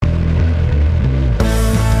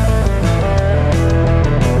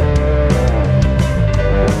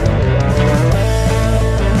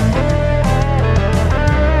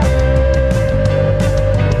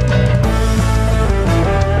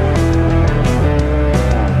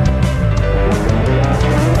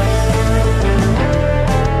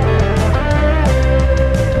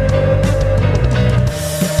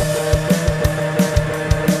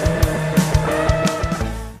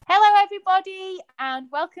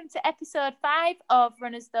welcome to episode 5 of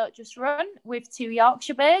Runners Don't Just Run with two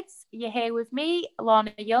Yorkshire birds. You're here with me,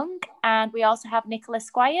 Lorna Young, and we also have Nicola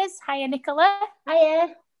Squires. Hiya, Nicola.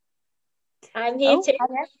 Hiya. I'm here too.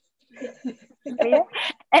 Hiya.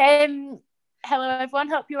 Hello, everyone.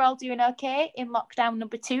 Hope you're all doing okay in lockdown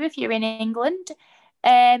number 2 if you're in England.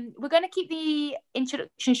 We're going to keep the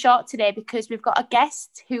introduction short today because we've got a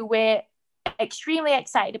guest who we're extremely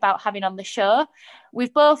excited about having on the show.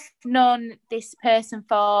 We've both known this person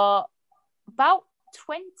for about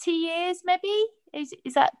 20 years, maybe. Is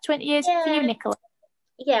that 20 years for you, Nicola?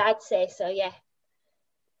 Yeah, I'd say so, yeah.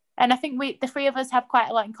 And I think the three of us have quite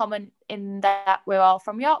a lot in common in that we're all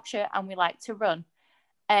from Yorkshire and we like to run.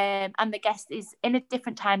 And the guest is in a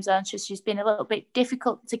different time zone, so she's been a little bit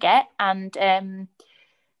difficult to get, and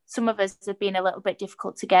some of us have been a little bit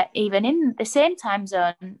difficult to get even in the same time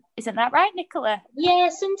zone. Isn't that right, Nicola? Yeah,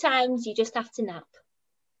 sometimes you just have to nap.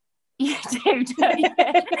 You do, don't you?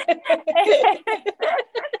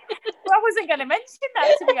 Well, I wasn't going to mention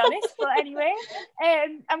that, to be honest, but anyway,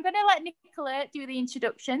 I'm going to let Nicola do the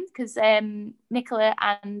introduction because Nicola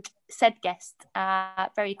and said guest are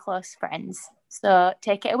very close friends. So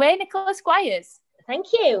take it away, Nicola Squires. Thank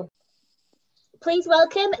you. Please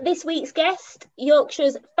welcome this week's guest,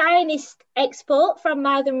 Yorkshire's finest export from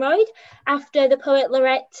Marthen Royd, after the poet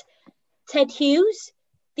laureate Ted Hughes,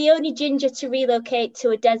 the only ginger to relocate to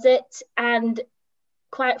a desert, and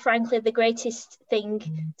quite frankly, the greatest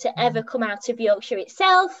thing to ever come out of Yorkshire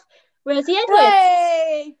itself, Rosie Edwards.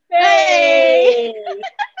 Hey! Hey!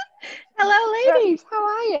 Hello, ladies. How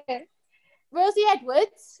are you? Rosie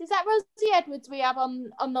Edwards. Is that Rosie Edwards we have on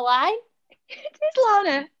the line? It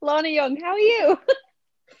is Lorna Young. How are you?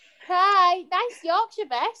 Hi, nice Yorkshire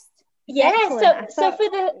vest. Yeah, so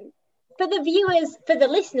for the viewers, for the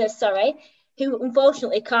listeners, sorry, who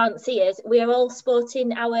unfortunately can't see us, we are all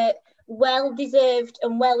sporting our well-deserved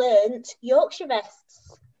and well-earned Yorkshire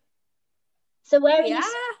vests. So where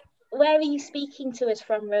are you speaking to us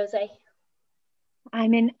from, Rosie?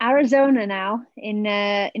 I'm in Arizona now, in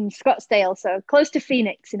Scottsdale, so close to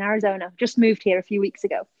Phoenix in Arizona. Just moved here a few weeks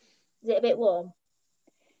ago. Is it a bit warm?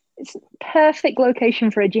 It's perfect location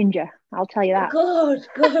for a ginger, I'll tell you that. Good.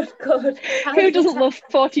 Who doesn't love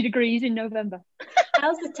 40 degrees in November?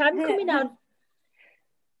 How's the tan coming on?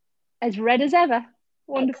 As red as ever.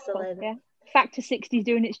 Wonderful. Excellent. Yeah. Factor 60 is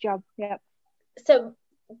doing its job. Yeah. So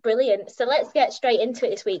brilliant. So let's get straight into it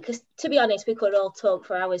this week, because to be honest, we could all talk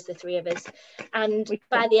for hours, the three of us, and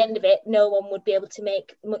by the end of it, no one would be able to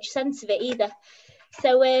make much sense of it either.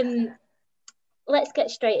 So let's get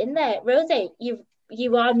straight in there. Rosie,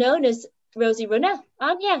 you are known as Rosie Runner,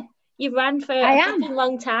 aren't you? You've ran for a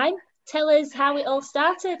long time. Tell us how it all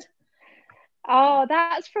started. Oh,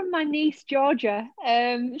 that's from my niece Georgia.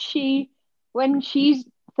 When she's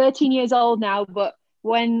 13 years old now, but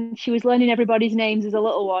when she was learning everybody's names as a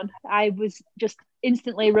little one, I was just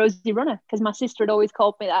instantly Rosie Runner because my sister had always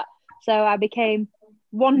called me that. So I became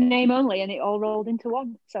one name only, and it all rolled into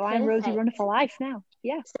one. So Perfect. I'm Rosie Runner for life now.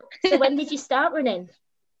 Yeah. So when did you start running?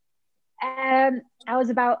 I was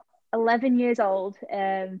about 11 years old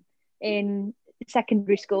in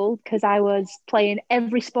secondary school because I was playing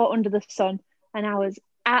every sport under the sun, and I was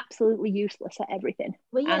absolutely useless at everything.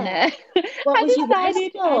 Well, yeah. And what was your worst I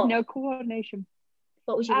sport? had no coordination.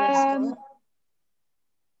 What was your worst sport?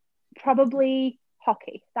 Probably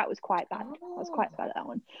hockey. That was quite bad. I was quite bad at that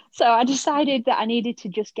one. So I decided that I needed to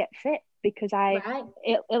just get fit because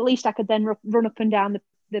at least I could then run up and down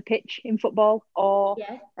the pitch in football or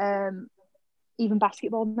even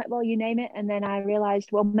basketball, netball, you name it. And then I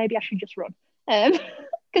realised, well, maybe I should just run because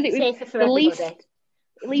it was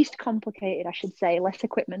the least complicated, I should say, less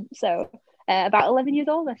equipment. So about 11 years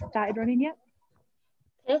old, I started running. Yeah.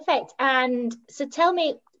 Perfect. And so tell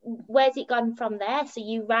me, where's it gone from there? So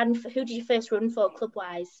you ran for, who did you first run for club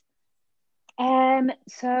wise?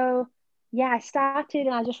 So I started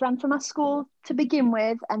and I just ran for my school to begin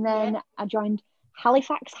with, and then I joined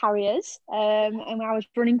Halifax Harriers, and I was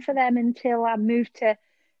running for them until I moved to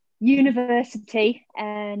university,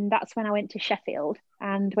 and that's when I went to Sheffield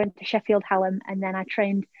Hallam, and then I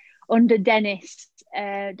trained under Dennis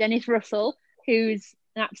Russell, who's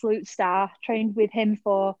an absolute star. Trained with him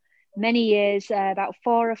for many years, about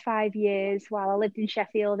 4 or 5 years while I lived in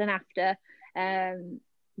Sheffield, and after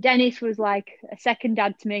Dennis was like a second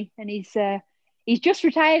dad to me, and he's just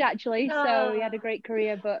retired actually. So he had a great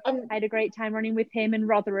career, but I had a great time running with him and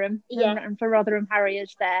Rotherham and for Rotherham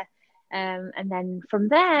Harriers there. And then from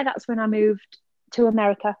there, that's when I moved to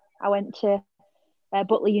America. I went to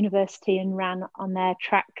Butler University and ran on their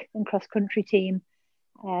track and cross country team,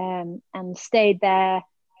 and stayed there.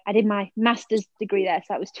 I did my master's degree there, so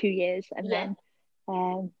that was 2 years, and then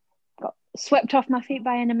Got swept off my feet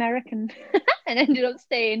by an American and ended up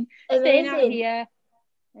staying out Amazing. here.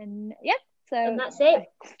 And yeah, so And that's it.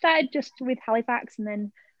 I started just with Halifax and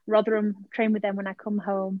then Rotherham, train with them when I come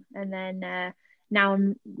home, and then now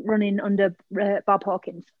I'm running under Bob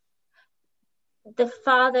Hawkins. The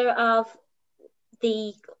father of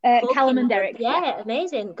the Callum and Derek. Yeah,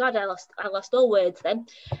 amazing. God, I lost all words then.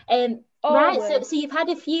 Right, so you've had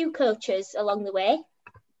a few coaches along the way.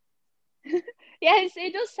 Yes,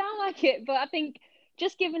 it does sound like it, but I think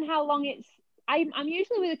just given how long I'm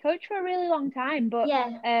usually with a coach for a really long time, but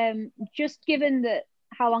just given that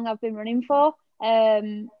how long I've been running for,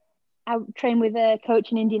 I trained with a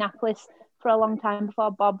coach in Indianapolis for a long time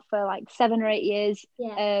before Bob for like 7 or 8 years.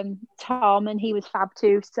 Tom, and he was fab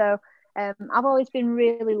too. So I've always been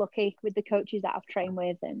really lucky with the coaches that I've trained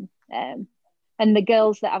with, and the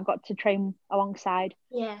girls that I've got to train alongside.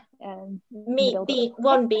 One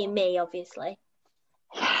being me, obviously.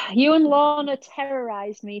 You and Lorna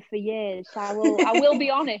terrorized me for years. I will be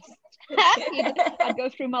honest. I'd go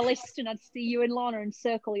through my list and I'd see you and Lorna and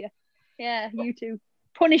circle you. Yeah, you two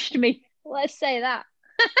punished me. Let's say that.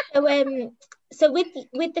 So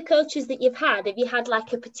with the coaches that you've had, have you had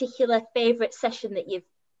like a particular favourite session that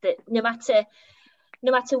no matter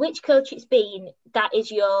which coach it's been, that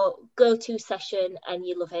is your go-to session and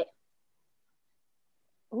you love it?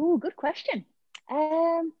 Oh, good question.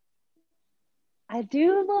 I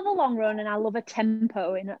do love a long run, and I love a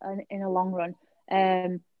tempo in a long run.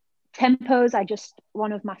 Tempos are just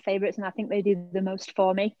one of my favorites, and I think they do the most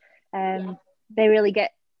for me. They really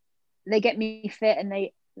get me fit, and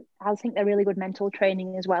I think they're really good mental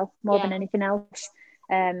training as well, more than anything else.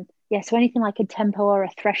 So anything like a tempo or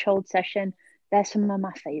a threshold session, they're some of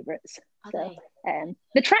my favorites. Okay. So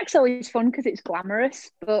the track's always fun because it's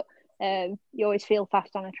glamorous, but you always feel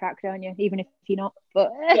fast on a track, don't you? Even if you're not.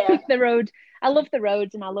 But the road, I love the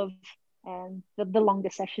roads, and I love the longer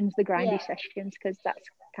sessions, the grindy sessions, because that's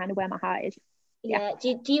kind of where my heart is. Yeah.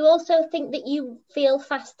 Do you also think that you feel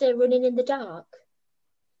faster running in the dark?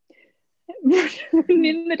 Running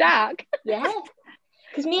in the dark? Yeah.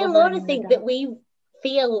 Because me and Lorna think that we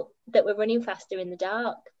feel that we're running faster in the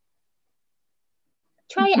dark.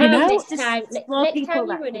 Try it out next time. Next time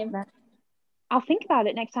you're running. I'll think about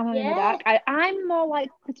it next time I'm in the dark. I'm more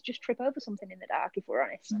likely to just trip over something in the dark, if we're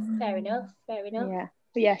honest. Fair enough.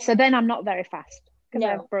 Yeah. So then I'm not very fast because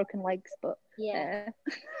I have broken legs. But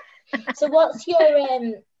So what's your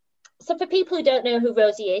So for people who don't know who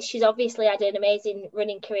Rosie is, she's obviously had an amazing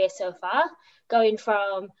running career so far, going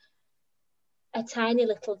from a tiny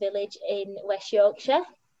little village in West Yorkshire,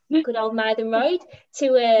 good old Mythen Road,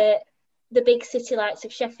 to the big city lights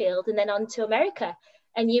of Sheffield, and then on to America.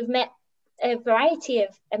 And you've met a variety of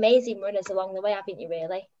amazing runners along the way, haven't you,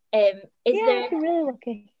 really? I've been really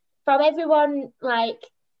lucky. From everyone like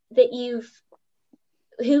that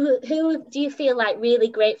who do you feel like really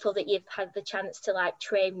grateful that you've had the chance to like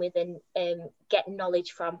train with and get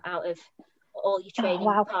knowledge from out of all your training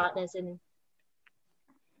partners? And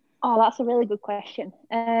that's a really good question.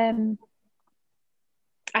 I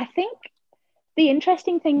think the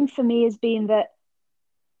interesting thing for me has been that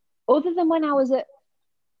other than when I was at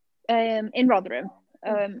in Rotherham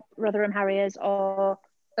Harriers or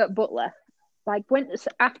at Butler, like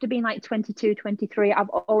after being like 22, 23, I've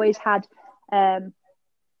always had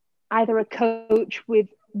either a coach with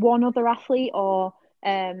one other athlete or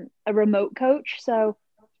a remote coach. So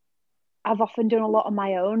I've often done a lot on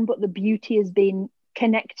my own, but the beauty has been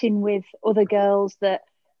connecting with other girls that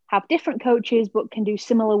have different coaches but can do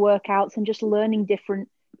similar workouts, and just learning different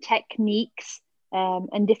techniques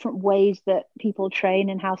and different ways that people train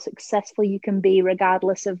and how successful you can be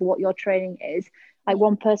regardless of what your training is. Like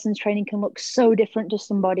one person's training can look so different to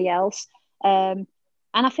somebody else.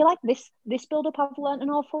 And I feel like this build-up I've learned an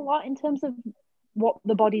awful lot in terms of what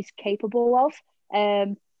the body's capable of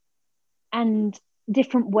and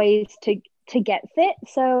different ways to get fit.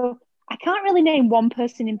 So I can't really name one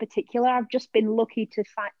person in particular. I've just been lucky to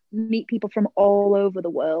meet people from all over the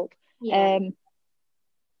world.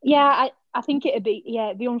 I think it'd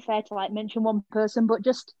be unfair to like mention one person, but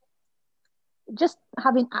just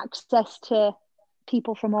having access to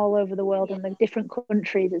people from all over the world and the different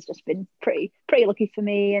countries has just been pretty lucky for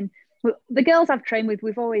me. And the girls I've trained with,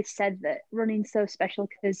 we've always said that running's so special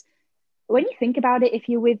because when you think about it, if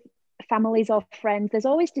you're with families or friends, there's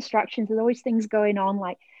always distractions, there's always things going on,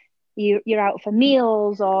 like you're out for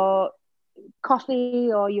meals or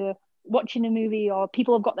coffee, or you're watching a movie, or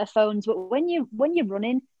people have got their phones. But when you're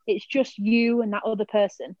running, it's just you and that other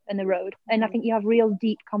person and the road. And I think you have real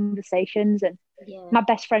deep conversations, and my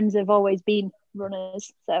best friends have always been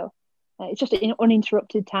runners. So It's just an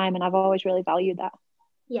uninterrupted time, and I've always really valued that.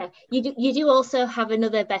 Yeah, you do also have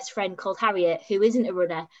another best friend called Harriet, who isn't a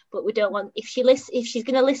runner, but we don't want if she's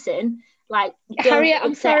going to listen, like Harriet,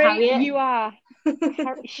 I'm sorry, Harriet. you are.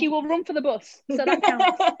 She will run for the bus, so that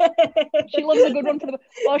counts. She loves a good run for the bus,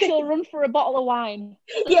 or she'll run for a bottle of wine.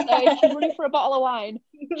 Yeah. If she's running for a bottle of wine,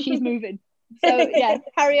 she's moving. So yeah,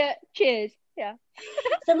 Harriet, cheers. Yeah.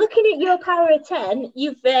 So looking at your power of 10,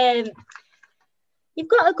 you've got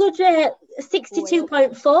a good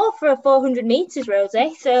 62.4 for a 400 meters,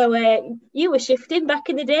 Rosie. So you were shifting back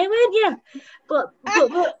in the day, weren't you? But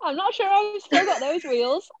I'm not sure I've still got those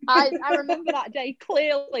wheels. I remember that day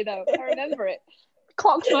clearly, though. I remember it.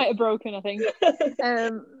 Clocks might have broken, I think.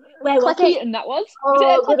 Where was it? Cleckheaton, that was.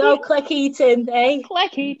 Oh, good old Cleckheaton, eh?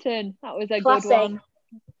 Cleckheaton, that was a Classic. good one.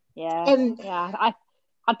 Yeah,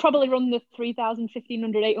 I'd probably run the 3,000,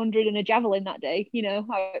 1,500, 800 in a javelin that day. You know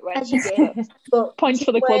how it went. As you do. But points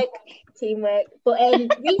for the club. Teamwork. But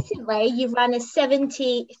recently you ran a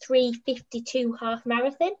 73:52 half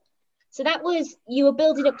marathon. So you were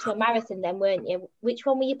building up to a marathon then, weren't you? Which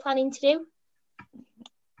one were you planning to do?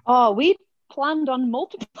 Oh, we planned on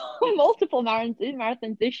multiple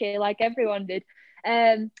marathons this year, like everyone did.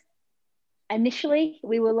 Initially,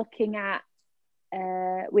 we were looking at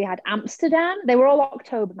we had Amsterdam. They were all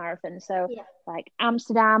October marathons, so like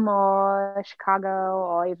Amsterdam or Chicago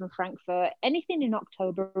or even Frankfurt, anything in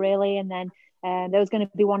October really. And then there was going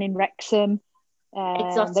to be one in Wrexham. There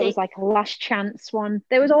was like a last chance one.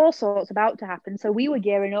 There was all sorts about to happen, so we were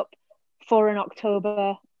gearing up for an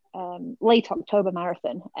late October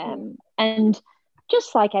marathon. And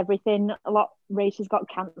just like everything, a lot of races got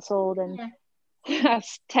cancelled, and I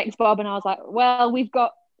text Bob and I was like, well,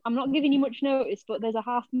 I'm not giving you much notice, but there's a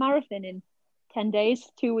half marathon in 10 days,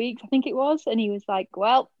 2 weeks, I think it was. And he was like,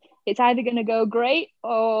 well, it's either going to go great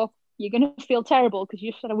or you're going to feel terrible because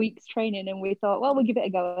you just had a week's training. And we thought, well, we'll give it a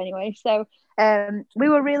go anyway. So we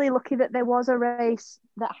were really lucky that there was a race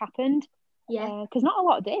that happened. Yeah. Because not a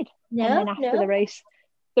lot did. No, and then after the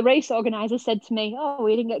race organizer said to me, oh,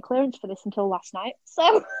 we didn't get clearance for this until last night.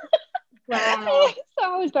 So, wow. So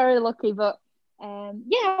I was very lucky. But I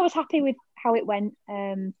was happy with how it went.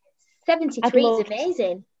 73 is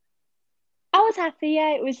amazing. I was happy.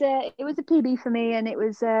 Yeah, it was a PB for me, and it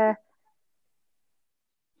was a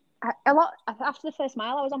lot. After the first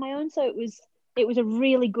mile, I was on my own, so it was a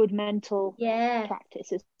really good mental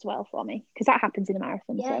practice as well for me, because that happens in a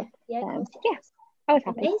marathon. I was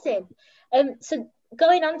happy. Amazing. So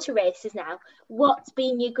going on to races now, what's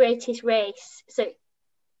been your greatest race? So,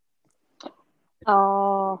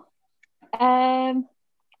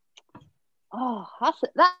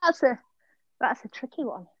 that's a tricky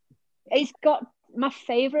one. It's got my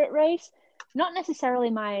favourite race, not necessarily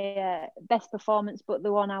my best performance, but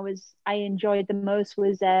the one I enjoyed the most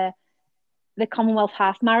was the Commonwealth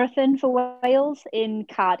Half Marathon for Wales in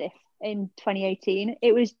Cardiff in 2018.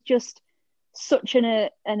 It was just such an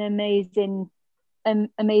amazing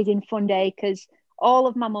fun day, because all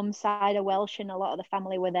of my mum's side are Welsh and a lot of the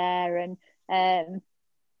family were there, and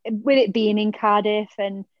with it being in Cardiff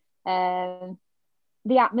and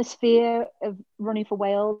the atmosphere of running for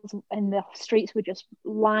Wales, and the streets were just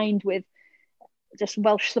lined with just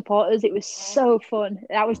Welsh supporters. It was so fun.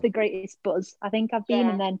 That was the greatest buzz I think I've been.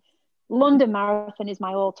 And then London Marathon is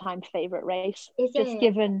my all-time favourite race.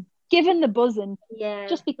 Given the buzz, and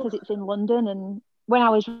just because it's in London. And when I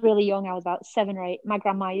was really young, I was about 7 or 8, my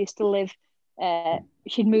grandma used to live,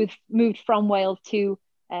 she'd moved from Wales to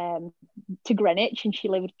Greenwich, and she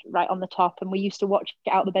lived right on the top, and we used to watch it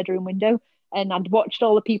out the bedroom window, and I'd watched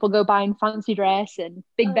all the people go by in fancy dress and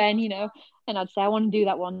Big Ben, and I'd say I want to do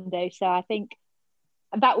that one day. So I think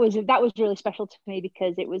that was really special to me,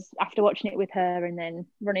 because it was after watching it with her and then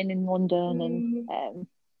running in London, and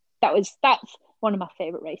that's one of my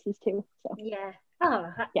favourite races too. So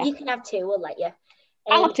you can have 2, we'll let you.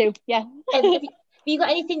 I'll have 2, have you got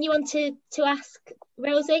anything you want to ask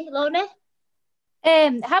Rosie, Lorna?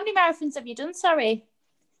 How many marathons have you done? Sorry.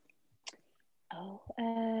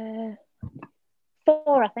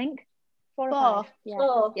 4, I think. 4 or 5. Yeah.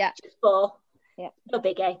 4. Yeah. Just 4. Yeah. No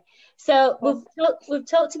biggie. So we've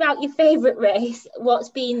talked about your favourite race. What's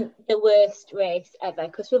been the worst race ever?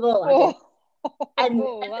 Because we've all had it. And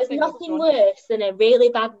there's nothing worse than a really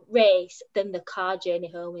bad race than the car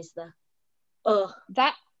journey home, is there? Oh.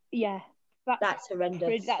 That's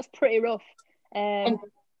horrendous. That's pretty rough. And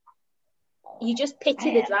you just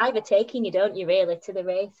pity the driver taking you, don't you, really, to the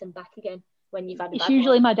race and back again when you've had a bad one.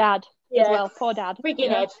 Usually my dad as well. Poor dad.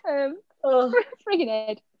 Friggin' Ed. Friggin'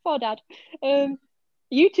 Ed. Poor dad.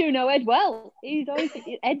 You two know Ed well.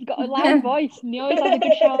 Ed's got a loud voice, and he always has a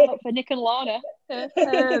good shout out for Nick and Lorna.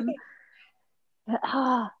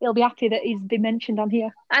 He'll be happy that he's been mentioned on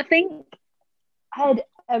here. I think I had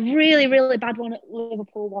a really, really bad one at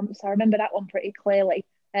Liverpool once. I remember that one pretty clearly.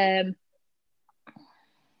 I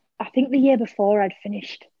think the year before I'd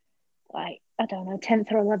finished like, I don't know,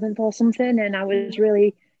 10th or 11th or something. And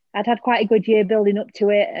I'd had quite a good year building up to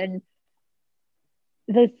it. And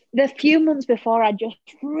the few months before, I just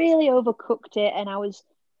really overcooked it. And I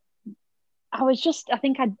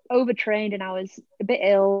think I'd overtrained and I was a bit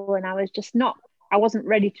ill and I wasn't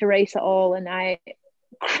ready to race at all. And I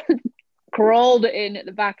crawled it in at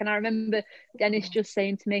the back. And I remember Dennis just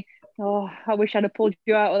saying to me, "Oh, I wish I'd have pulled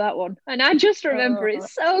you out of that one." And I just remember it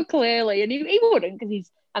so clearly. And he wouldn't,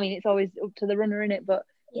 because it's always up to the runner, in it. But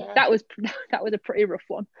Yeah. that was a pretty rough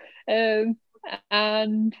one. And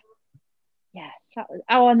yeah, that was.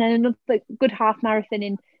 Oh, and then another good half marathon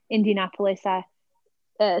in Indianapolis. I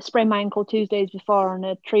sprained my ankle 2 days before on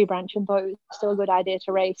a tree branch and thought it was still a good idea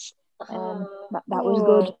to race. That was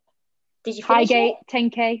good. Did you finish Highgate, it?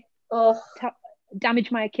 10K. Oh,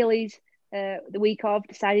 Damaged my Achilles the week of,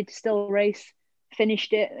 decided to still race,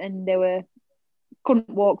 finished it, and couldn't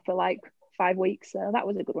walk for like 5 weeks. So that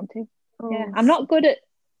was a good one too. Yeah, I'm not good at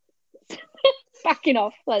backing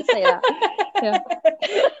off, let's say that. Yeah.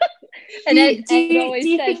 Do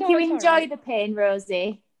you think you enjoy the pain,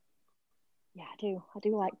 Rosie? Yeah, I do. I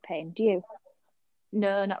do like pain. Do you?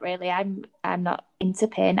 No, not really. I'm not into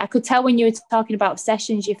pain. I could tell when you were talking about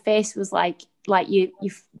sessions, your face was like you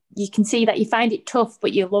can see that you find it tough,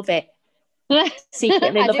 but you love it.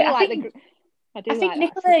 Secretly love it. I think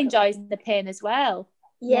Nicola enjoys the pain as well.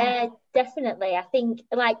 Yeah, definitely. I think,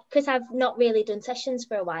 like, because I've not really done sessions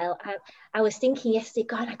for a while, I was thinking yesterday,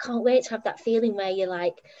 God, I can't wait to have that feeling where you're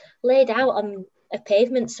like laid out on a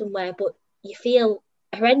pavement somewhere, but you feel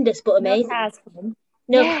horrendous but amazing. No cars coming.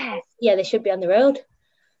 No, yeah, they should be on the road.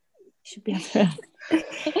 Should be on the road.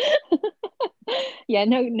 Yeah,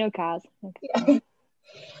 no cars. Yeah.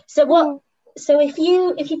 So if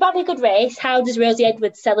you've had a good race, how does Rosie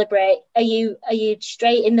Edwards celebrate? Are you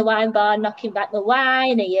straight in the wine bar knocking back the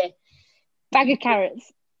wine? Are you bag of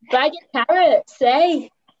carrots? Bag of carrots, eh?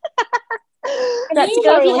 That's to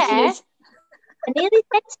go with your hair. I nearly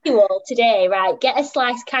said to you all today, right, get a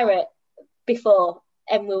sliced carrot before,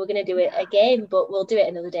 and we were going to do it again, but we'll do it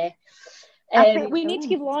another day. I think we need to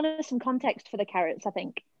give Lorna some context for the carrots, I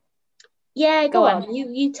think. Yeah, go on.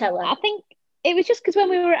 You tell her. I think it was just because when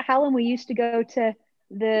we were at Hallam, we used to go to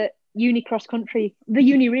the uni cross country, the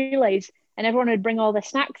uni relays, and everyone would bring all their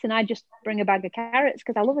snacks, and I'd just bring a bag of carrots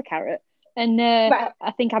because I love a carrot. And Right.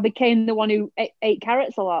 I think I became the one who ate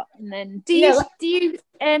carrots a lot. And then do you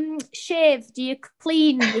shave? Do you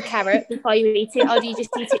clean your carrot before you eat it, or do you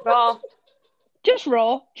just eat it raw? Just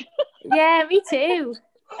raw. Yeah, me too.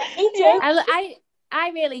 Me too.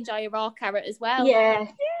 I really enjoy a raw carrot as well. Yeah.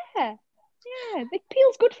 The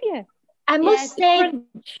peel's good for you. I must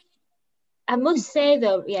say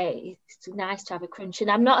though, yeah, it's nice to have a crunch, and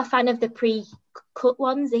I'm not a fan of the pre-cut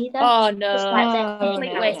ones either. Oh no, Just like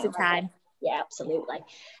complete waste of time. Yeah, absolutely.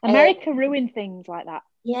 America ruined things like that.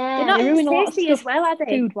 Yeah, they're not they ruin as a lot of tasty stuff as well, are they?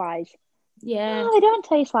 Food-wise. Yeah. No, they don't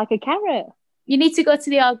taste like a carrot. You need to go to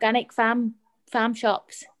the organic farm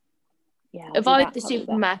shops. Yeah. Avoid the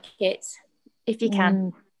supermarkets if you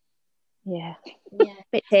can. Yeah.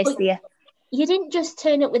 Bit tastier. You didn't just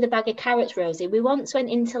turn up with a bag of carrots, Rosie. We once went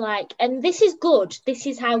into and this is good. This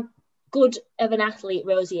is how good of an athlete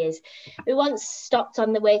Rosie is. We once stopped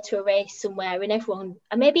on the way to a race somewhere, and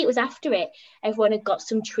maybe it was after it, everyone had got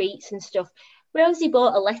some treats and stuff. Rosie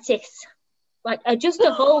bought a lettuce, just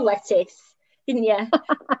a whole lettuce, didn't you?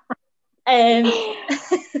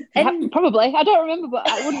 Probably. I don't remember, but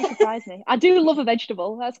it wouldn't surprise me. I do love a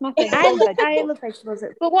vegetable. That's my thing. I love vegetables.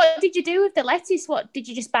 But what did you do with the lettuce? What did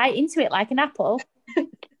you just bite into it like an apple?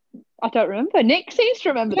 I don't remember. Nick seems to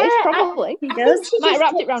remember this, probably. He does. Might have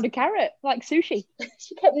wrapped it around a carrot, like sushi.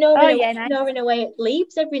 She kept gnawing away at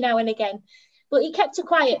leaves every now and again. But he kept her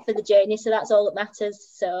quiet for the journey, so that's all that matters.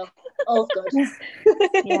 So, all good.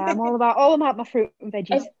 Yeah, I'm all about my fruit and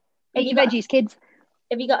veggies. Veggies, kids.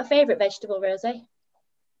 Have you got a favourite vegetable, Rosie?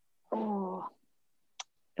 Oh.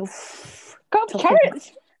 Got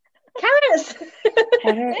carrots. Carrots.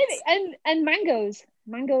 and mangoes.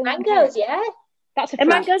 Mangoes, yeah. That's a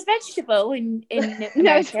mango's vegetable in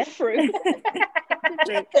No, it's a fruit.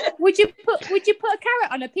 Would you put a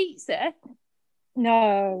carrot on a pizza?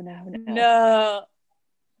 No.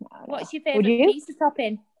 What's your favourite pizza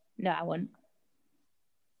topping? No, I wouldn't.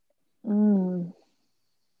 Do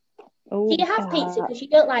you have pizza because you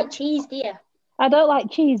don't like cheese, do you? I don't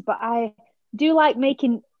like cheese, but I do like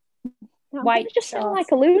making white just sound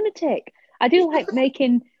like a lunatic. I do like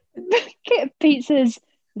making pizzas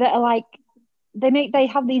that are like they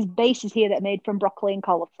have these bases here that are made from broccoli and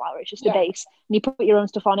cauliflower. It's just a base, and you put your own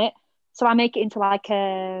stuff on it. So I make it into like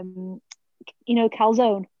calzone,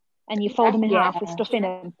 and you fold them in half with stuff in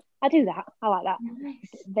them. I do that. I like that.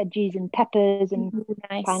 Nice. Veggies and peppers and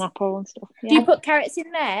pineapple and stuff. Do you put carrots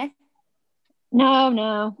in there?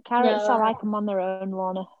 No. Carrots, I like them on their own,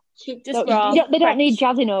 Lorna. They don't need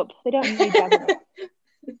jazzing up. They don't need jazzing up.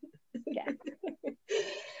 Yeah.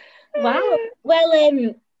 Wow.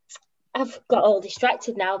 Well, I've got all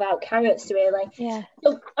distracted now about carrots, really. Yeah.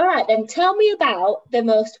 So, all right, then. Tell me about the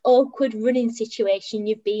most awkward running situation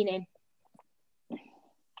you've been in.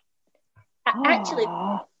 Actually,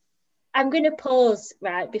 I'm going to pause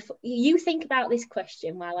right before you think about this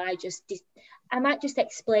question while I might just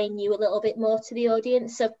explain you a little bit more to the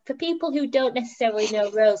audience. So for people who don't necessarily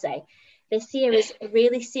know Rosie, they see her as a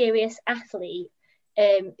really serious athlete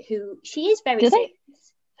who she is very serious.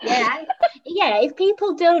 Yeah. Yeah, if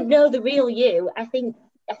people don't know the real you, I think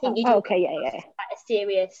you do quite a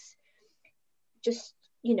serious, just,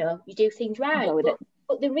 you do things right.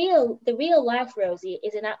 But the real life Rosie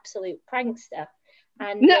is an absolute prankster.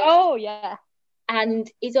 And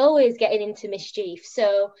and is always getting into mischief.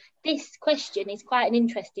 So this question is quite an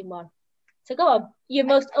interesting one. So go on, your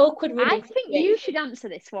most awkward running. I think you should answer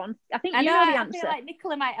this one. I think you know the answer. I feel like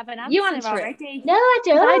Nicola might have an answer. You answer already. It. No, I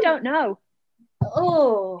don't. I don't know.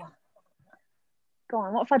 Oh, go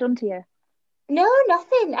on. What have I done to you? No,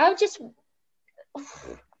 nothing. I just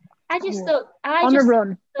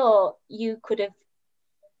thought you could have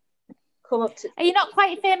come up to. Are you not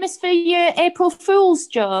quite famous for your April Fool's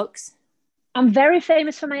jokes? I'm very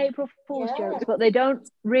famous for my April Fool's jokes, but they don't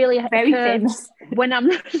really very famous when I'm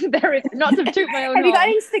very, not to toot my own Have you got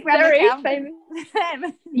an Instagram very account?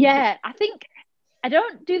 Famous. Yeah, I think I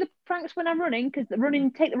don't do the pranks when I'm running because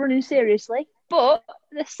take the running seriously. But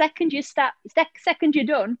the second you're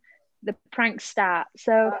done, the pranks start.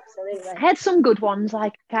 So absolutely. I had some good ones.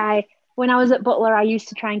 Like when I was at Butler, I used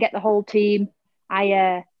to try and get the whole team.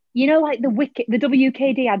 Like the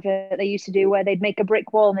WKD advert they used to do where they'd make a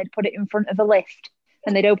brick wall and they'd put it in front of a lift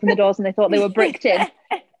and they'd open the doors and they thought they were bricked in.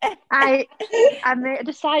 I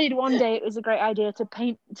decided one day it was a great idea to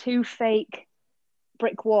paint 2 fake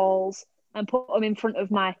brick walls and put them in front of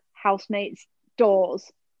my housemates'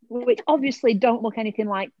 doors, which obviously don't look anything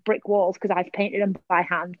like brick walls because I've painted them by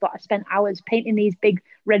hand, but I spent hours painting these big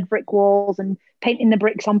red brick walls and painting the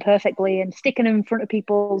bricks on perfectly and sticking them in front of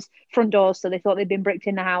people's front doors so they thought they'd been bricked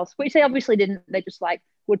in the house, which they obviously didn't. They just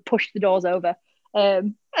would push the doors over.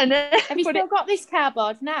 And then have you still got this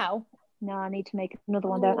cardboard now? No, I need to make another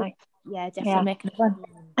one, don't I? Yeah, definitely make another one.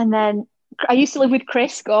 And then I used to live with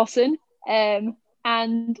Chris Gorson,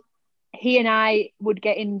 and he and I would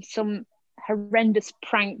get in some horrendous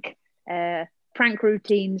prank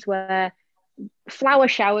routines where flower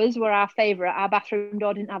showers were our favourite. Our bathroom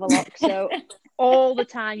door didn't have a lock, so all the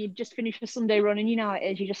time you'd just finish a Sunday run and you know how it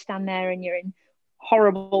is, you just stand there and you're in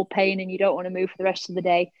horrible pain and you don't want to move for the rest of the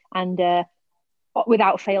day, and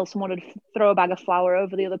without fail someone would throw a bag of flour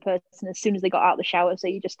over the other person as soon as they got out of the shower, so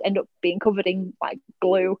you just end up being covered in like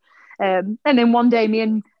glue. And then one day me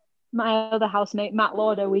and my other housemate Matt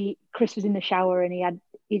Lauder, Chris was in the shower and he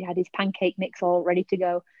had his pancake mix all ready to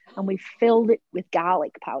go, and we filled it with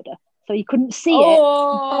garlic powder so you couldn't see it,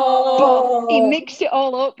 but he mixed it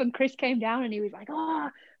all up, and Chris came down and he was like,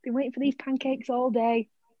 I've been waiting for these pancakes all day,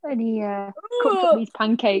 and he cooked up these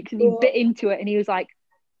pancakes and he bit into it and he was like,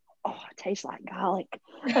 it tastes like garlic.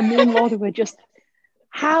 And me and Lauder were just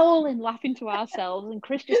howling, laughing to ourselves, and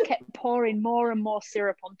Chris just kept pouring more and more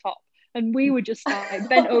syrup on top. And we were just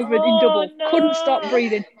bent over in double, couldn't stop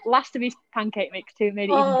breathing. Last of his pancake mix too made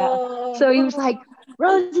it even better. So he was like,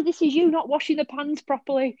 Rosie, this is you not washing the pans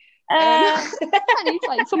properly. And he's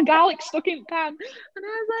like, some garlic stuck in pan. And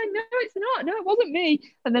I was like, no, it's not. No, it wasn't me.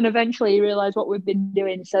 And then eventually he realised what we've been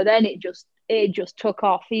doing. So then it just took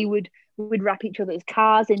off. We'd wrap each other's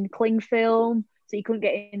cars in cling film so you couldn't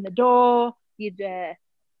get in the door.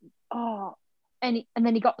 And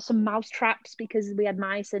then he got some mouse traps because we had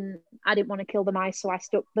mice and I didn't want to kill the mice, so I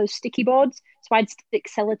stuck those sticky boards. So I'd stick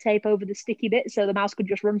sellotape over the sticky bit so the mouse could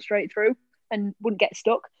just run straight through and wouldn't get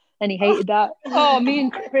stuck. And he hated that. Me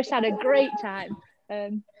and Chris had a great time.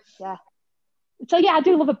 So yeah, I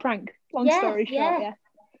do love a prank. Long story short, yeah.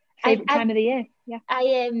 Favorite time of the year. Yeah.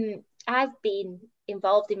 I've been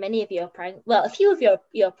involved in many of your pranks. Well, a few of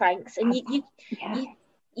your pranks, and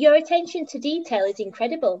your attention to detail is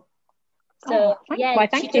incredible. So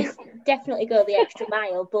thank you. Definitely go the extra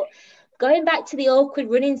mile. But going back to the awkward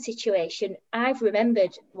running situation, I've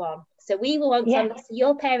remembered one. So we were once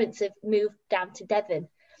your parents have moved down to Devon,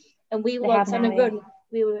 and we were once on a run.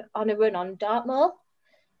 We were on a run on Dartmoor,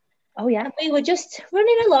 Oh, yeah. And we were just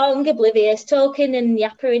running along, oblivious, talking and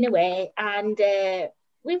yappering away. And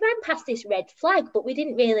we ran past this red flag, but we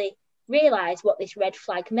didn't really realise what this red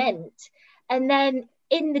flag meant. And then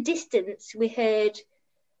in the distance, we heard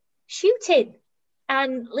shooting.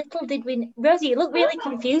 And little did we... Rosie, you look really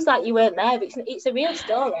confused like you weren't there, but it's a real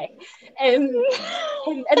story. And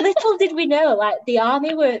little did we know, like, the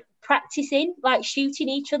army were practising, like, shooting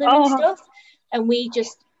each other and stuff. And we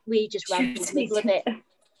just ran through the middle of it.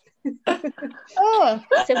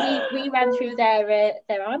 So we ran through their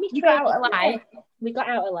army training. Got out alive. We got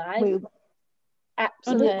out alive.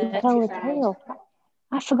 Absolutely petrified.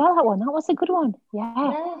 I forgot that one. That was a good one.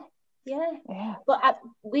 Yeah. But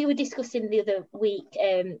we were discussing the other week,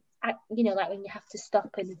 like when you have to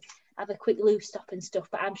stop and have a quick loo stop and stuff.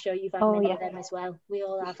 But I'm sure you've had many of them as well. We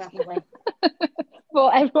all have, haven't we? Well,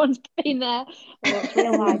 everyone's been there. It's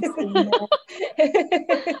real life.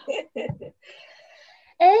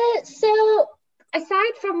 So,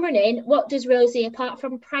 aside from running, what does Rosie, apart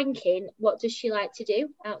from pranking, what does she like to do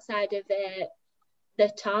outside of the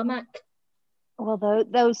tarmac? Well,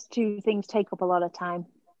 those two things take up a lot of time.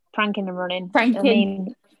 Pranking and running.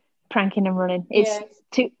 Pranking and running. It's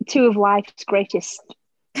two of life's greatest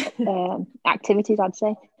activities, I'd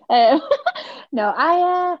say. No,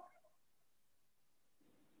 I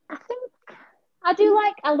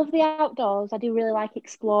think I love the outdoors. I do really like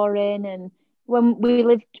exploring, and when we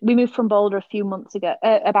moved from Boulder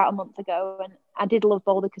about a month ago, and I did love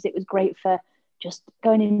Boulder because it was great for just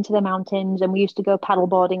going into the mountains, and we used to go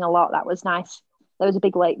paddleboarding a lot. That was nice. There was a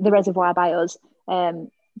big lake, the reservoir by us.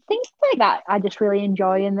 Things like that I just really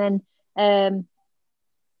enjoy. And then I'm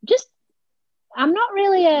not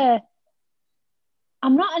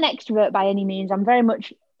an extrovert by any means. I'm very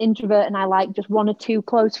much introvert, and I like just one or two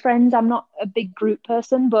close friends. I'm not a big group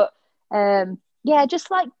person, but just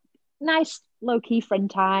like nice low-key friend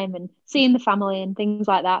time and seeing the family and things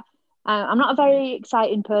like that. I'm not a very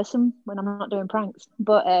exciting person when I'm not doing pranks,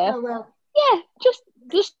 but just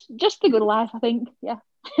the good life, I think. Yeah.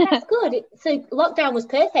 That's good. So lockdown was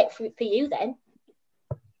perfect for you then.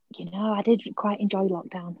 I did quite enjoy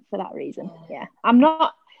lockdown for that reason. Yeah. I'm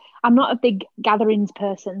not a big gatherings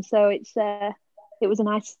person, so it was a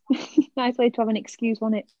nice way to have an excuse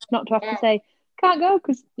on it, not to have to say can't go,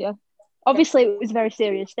 because obviously it was a very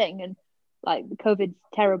serious thing, and like the COVID's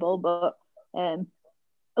terrible, but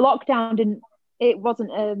lockdown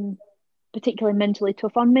wasn't particularly mentally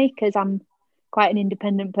tough on me because I'm quite an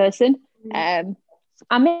independent person.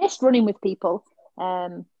 I missed running with people,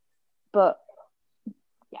 but it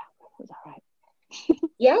was all right.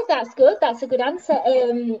 Yeah, that's good. That's a good answer.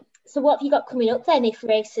 So what have you got coming up then, if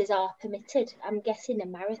races are permitted? I'm guessing a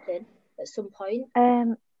marathon at some point.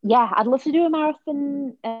 I'd love to do a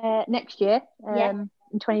marathon next year, in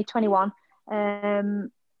 2021.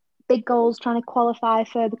 Big goals, trying to qualify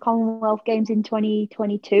for the Commonwealth Games in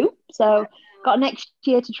 2022. So got next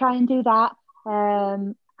year to try and do that.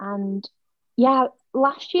 And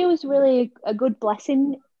last year was really a good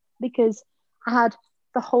blessing because I had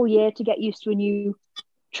the whole year to get used to a new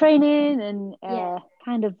training and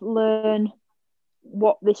kind of learn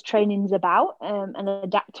what this training's about, and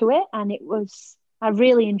adapt to it. And I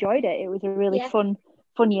really enjoyed it. It was a really fun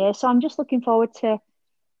year. So I'm just looking forward to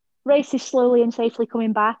races slowly and safely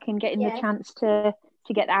coming back and getting the chance to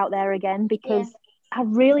get out there again, because I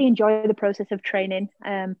really enjoy the process of training.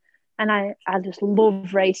 And I just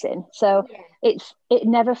love racing. So it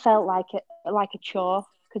never felt like a chore,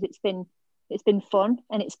 because it's been fun,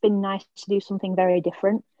 and it's been nice to do something very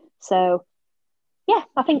different. So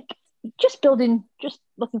I think just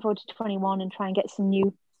looking forward to 21 and try and get some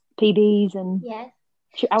new PBs, and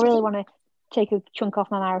I really want to take a chunk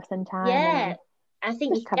off my marathon time. I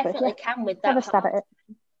think you definitely can with that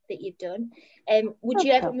that you've done. Would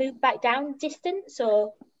you ever move back down distance,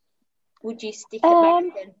 or would you stick at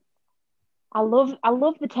marathon? I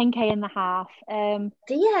love the 10K and the half. Do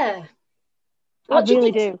you? I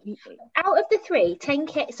really do. Out of the three,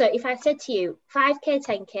 10K, so if I said to you 5K,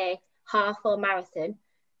 10K, half or marathon,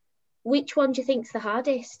 which one do you think's the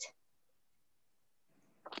hardest?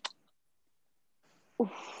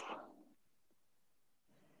 Oof.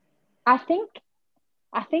 I think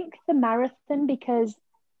the marathon, because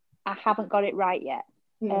I haven't got it right yet.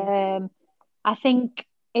 I think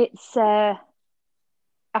it's a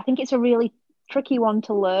really tricky one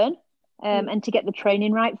to learn, and to get the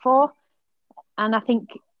training right for. And I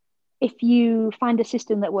think if you find a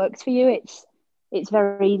system that works for you, it's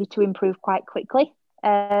very easy to improve quite quickly.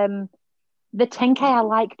 The 10K I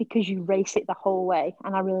like because you race it the whole way,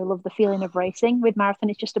 and I really love the feeling of racing. With marathon,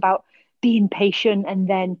 it's just about being patient and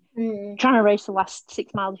then trying to race the last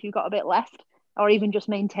 6 miles if you've got a bit left, or even just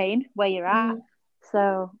maintain where you're at.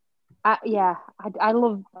 So I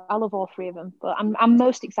love all three of them, but I'm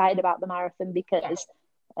most excited about the marathon because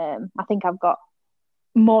I think I've got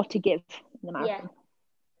more to give in the marathon.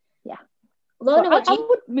 Yeah. Lorna, I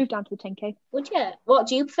would move down to the 10K. Would you? What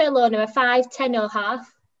do you prefer, Lorna? A 5, 10 or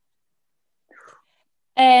half?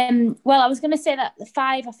 Well, I was going to say that the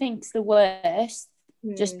 5 I think is the worst,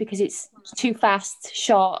 just because it's too fast,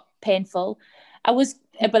 short, painful. But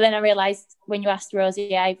then I realised when you asked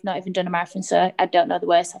Rosie, I've not even done a marathon, so I don't know the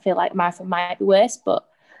worst. I feel like the marathon might be worse, but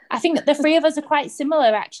I think that the three of us are quite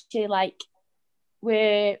similar, actually. Like,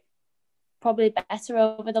 we're probably better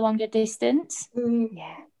over the longer distance.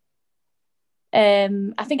 Yeah.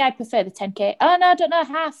 I think I prefer the 10K. Oh, no, I don't know,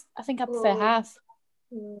 half. I think I prefer half.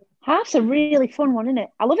 Half's a really fun one, isn't it?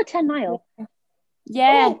 I love a 10 mile.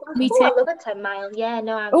 Yeah, me too. I love a 10 mile. Yeah,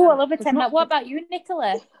 no, I love a 10 mile. What about you,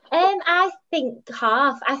 Nicola? I think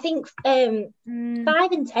half. I think 5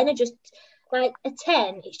 and 10 are just like a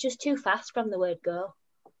 10. It's just too fast from the word go.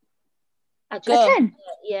 A 10?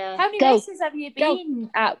 Yeah. How many races have you been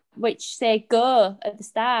at which say go at the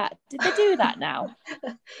start? Did they do that now?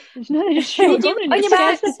 No, they just shoot a gun and on your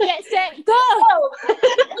mark, get set, go!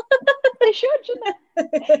 They should, shouldn't they?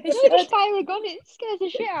 They should just fire a gun. It scares the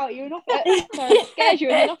shit out of you. It scares you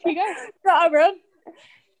and then off you go. Gotta run.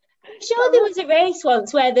 Sure, there was a race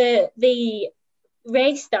once where the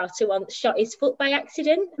race starter once shot his foot by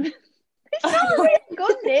accident. It's not a real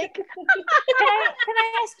gun, Nick. Can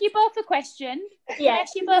I ask you both a question? Yeah. Can I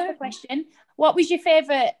ask you both a question? What was your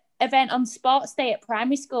favourite event on sports day at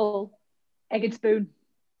primary school? Egg and spoon.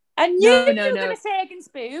 I knew you were going to say egg and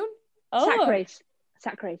spoon. Oh.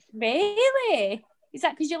 Sack race. Really? Is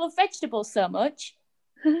that because you love vegetables so much?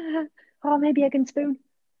 Oh, maybe egg and spoon.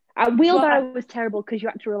 Wheelbarrow was terrible because you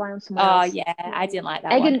had to rely on someone else. Oh, yeah, I didn't like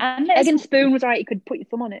that one. Egg and spoon was alright, you could put your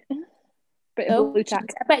thumb on it. Bit of blue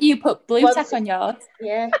tack. I bet you put blue tack on yours.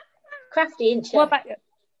 Yeah. Crafty, ain't you?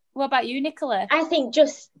 What about you, Nicola? I think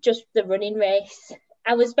just the running race.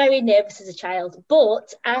 I was very nervous as a child,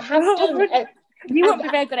 but I have done... You wouldn't be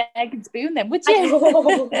very good at egg and spoon then, would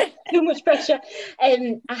you? Too much pressure.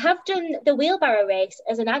 I have done the wheelbarrow race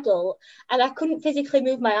as an adult, and I couldn't physically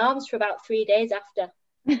move my arms for about 3 days after.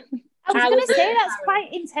 I was going to say that's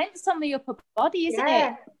quite intense on the upper body, isn't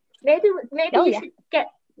it? Maybe you should get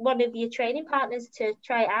one of your training partners to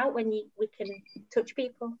try it out when we can touch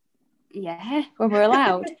people. Yeah, when we're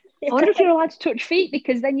allowed. I wonder if you're allowed to touch feet,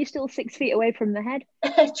 because then you're still 6 feet away from the head.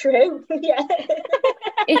 True. Yeah.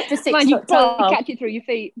 If the 6 foot you tall, probably catch it through your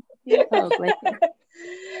feet. Yeah, probably.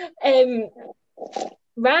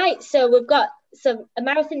 Right. So we've got a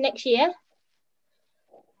marathon next year.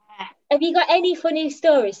 Have you got any funny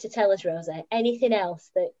stories to tell us, Rosie? Anything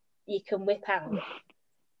else that you can whip out?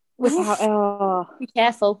 Be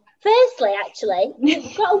careful. Firstly, actually,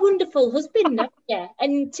 you've got a wonderful husband, haven't you?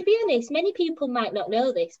 And to be honest, many people might not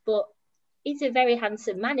know this, but he's a very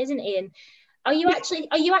handsome man, isn't he? And are you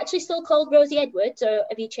actually still called Rosie Edwards, or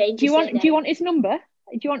have you changed? Do you want his number?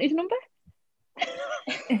 Do you want his number?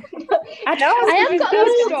 I know. I have got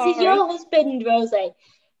a story. He's your husband, Rosie.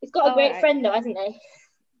 He's got a great friend, though, hasn't he?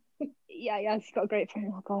 Yeah, he's got a great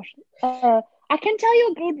friend. Oh gosh. I can tell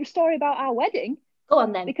you a good story about our wedding. Go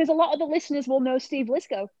on then. Because a lot of the listeners will know Steve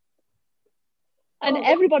Lisco. And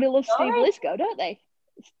everybody loves Steve Lisco, don't they?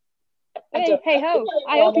 Hey ho.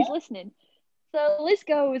 I hope he's listening. So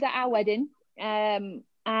Lisco was at our wedding. And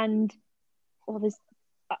I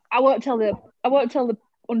won't tell the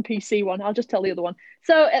un-PC one, I'll just tell the other one.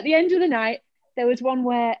 So at the end of the night, there was one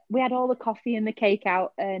where we had all the coffee and the cake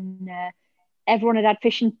out, and everyone had a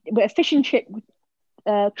fish and chip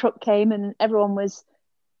truck came, and everyone was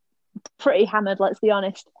pretty hammered, let's be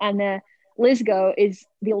honest. And Lisco is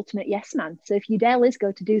the ultimate yes man. So if you dare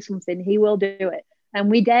Lisco to do something, he will do it. And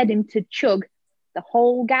we dared him to chug the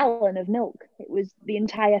whole gallon of milk. It was the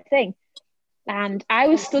entire thing. And I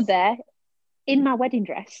was stood there in my wedding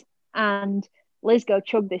dress, and Lisco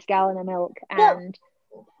chugged this gallon of milk. And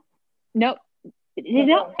no, he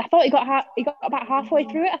not. I thought he got about halfway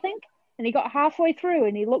through it, I think. And he got halfway through,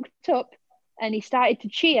 and he looked up, and he started to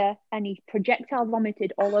cheer, and he projectile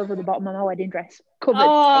vomited all over the bottom of my wedding dress.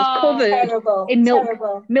 Covered in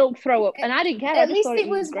milk throw up. And I didn't care. At least it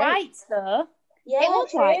was white, though. Yeah, it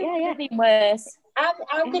was white. Yeah. Been worse.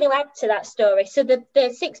 I'm going to add to that story. So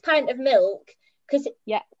the 6 pint of milk, because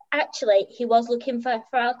actually he was looking for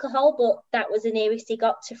alcohol, but that was the nearest he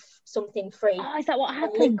got to something free. Oh, is that what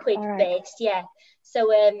happened? Liquid based, yeah.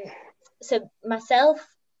 So myself,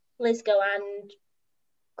 Lisco, and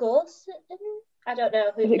Gorson, I don't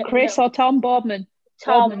know who. Is it Chris or Tom Boardman?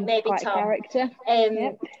 Tom, maybe Tom. Character.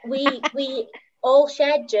 We all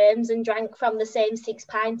shared germs and drank from the same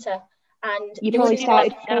 6-pinter. And You there probably was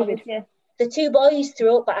started one- COVID. Yeah. the 2 boys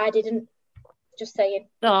threw up, but I didn't. Just saying.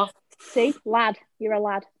 Oh, See, lad, you're a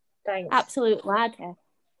lad. Thanks. absolute lad. Yeah.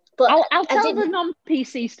 But I'll I tell didn't. the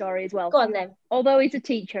non-PC story as well. Go on then. Although he's a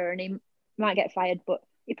teacher and he might get fired, but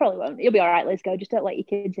he probably won't. He'll be all right, Liz. Go. Just don't let your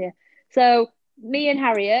kids hear. So me and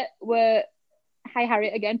Harriet were. Hi,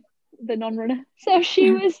 Harriet again, the non-runner. So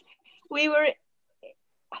we were.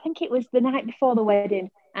 I think it was the night before the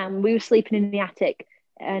wedding, and we were sleeping in the attic.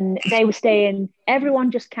 And they were staying,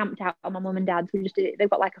 everyone just camped out on my mum and dad's. They've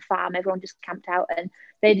got like a farm, everyone just camped out, and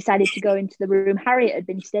they decided to go into the room Harriet had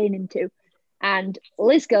been staying into. And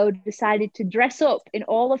Lizgo decided to dress up in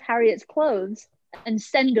all of Harriet's clothes and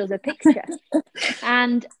send us a picture.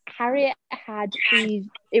 And Harriet had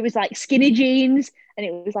it was like skinny jeans, and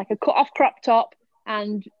it was like a cut off crop top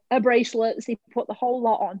and a bracelet. So he put the whole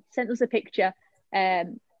lot on, sent us a picture.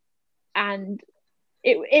 And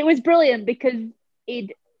it was brilliant because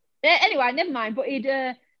anyway, never mind, but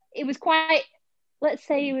it was quite, let's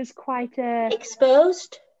say he was quite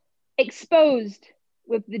exposed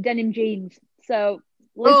with the denim jeans. So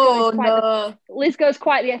Lizgo's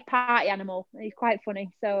quite the party animal. He's quite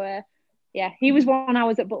funny. So yeah, he was one I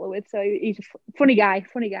was at Butler with, so he's a funny guy.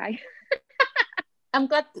 I'm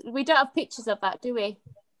glad we don't have pictures of that, do we?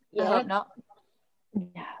 Yeah. I hope not.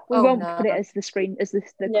 No, we won't put it as the screen, as the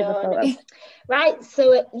cover photo. No. Right,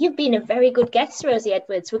 so you've been a very good guest, Rosie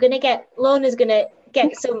Edwards. Lorna's going to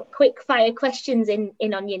get some quick fire questions in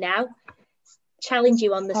on you now. Challenge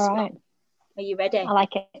you on the spot. Right. Are you ready? I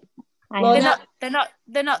like it. They're not.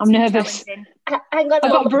 I'm nervous. I've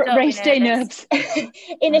got race day nerves.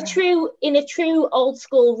 in a true old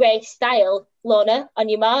school race style, Lorna, on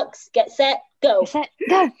your marks, get set, go.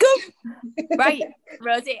 Go. Right,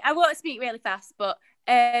 Rosie, I won't speak really fast, but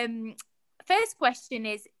first question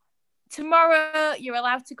is, tomorrow you're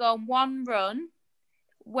allowed to go on one run.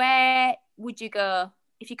 Where would you go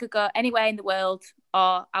if you could go anywhere in the world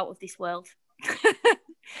or out of this world?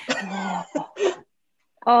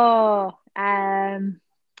 I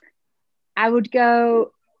would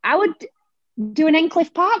do an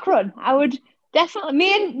Endcliffe Park run. I would definitely.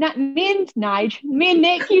 Me and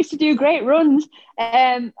Nick used to do great runs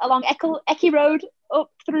along Ecky Road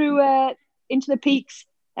up through into the peaks,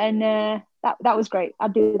 and that was great.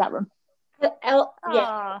 I'd do that run.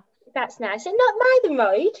 Yeah, that's nice. And not Mythen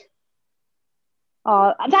Road.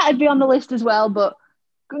 Oh, that'd be on the list as well, but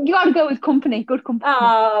you got to go with company, good company.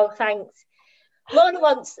 Oh, thanks. Rosie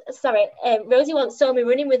once saw me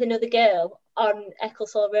running with another girl on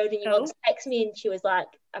Ecclesall Road, and you once texted me and she was like,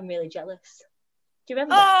 I'm really jealous. Do you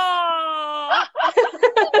remember that?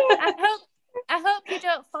 I hope you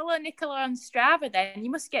don't follow Nicola on Strava then.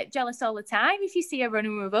 You must get jealous all the time if you see her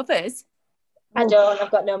running with others. I don't.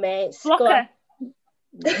 I've got no mates. Block her.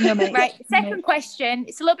 No mates. Right, second question.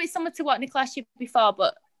 It's a little bit similar to what Nicola asked you before,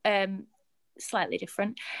 but slightly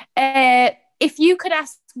different. If you could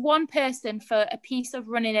ask one person for a piece of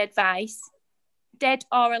running advice, dead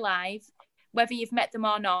or alive, whether you've met them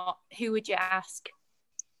or not, who would you ask?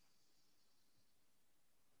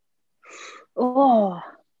 Oh,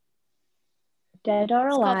 dead or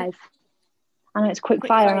alive? I know it's quick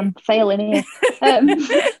fire. I'm failing here.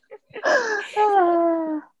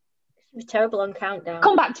 It's terrible on countdown.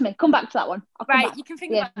 Come back to me. Come back to that one. Right, you can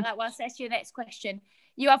think about that while I ask you the next question.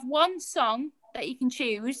 You have one song that you can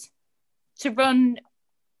choose to run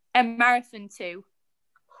a marathon to.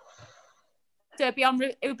 So it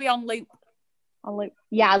would be on loop. On loop.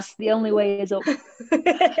 Yaz, The Only Way Is Up.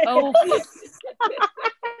 Oh.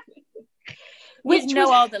 You'd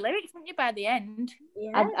know all the lyrics, wouldn't you, by the end?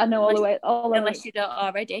 Yeah. I know all the way. Unless you don't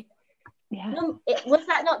already. Yeah. Was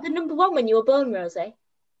that not the number one when you were born, Rosie?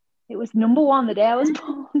 It was number one the day I was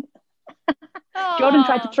born. Jordan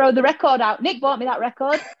tried to throw the record out. Nick bought me that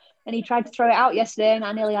record, and he tried to throw it out yesterday, and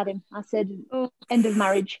I nearly had him. I said, end of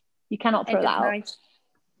marriage. You cannot throw that out.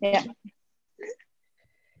 Yeah.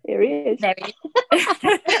 Here he is. There he is.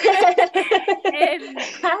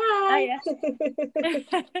 Hi.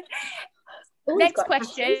 Next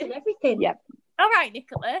question. Everything. Yep. All right,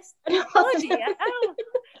 Nicholas. Oh dear. Oh.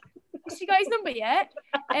 Has she got his number yet?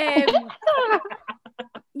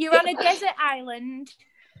 You're on a desert island.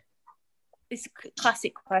 This is a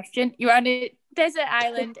classic question. You're on a desert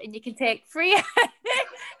island and you can take three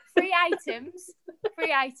items.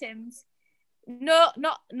 No,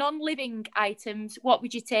 not non-living items. What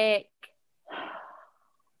would you take?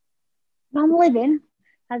 Non-living?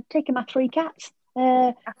 I've taken my 3 cats.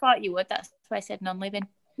 I thought you would. That's why I said non-living.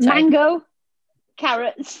 Sorry. Mango,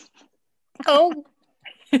 carrots. Oh.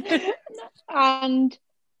 And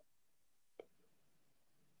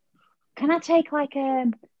can I take like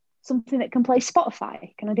something that can play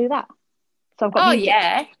Spotify? Can I do that? So I've got music.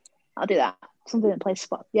 Yeah. I'll do that. Something that plays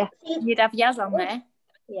Spotify. Yeah. You'd have Yaz on there.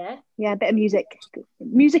 Yeah. Yeah, a bit of music.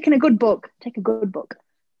 Music and a good book. Take a good book.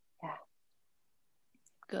 Yeah.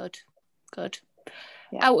 Good.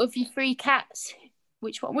 Yeah. Out of your 3 cats,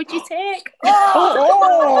 which one would you take?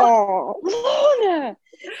 Oh, Lorna!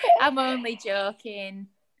 I'm only joking.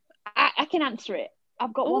 I can answer it.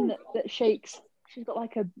 I've got one that shakes. She's got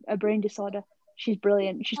like a brain disorder. She's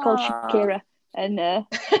brilliant. She's called Shakira, and I'd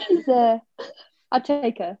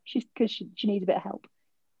take her. Because she needs a bit of help.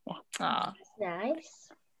 Yeah. Oh, Nice.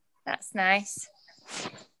 that's nice.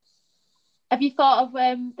 Have you thought of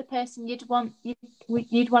the person you'd want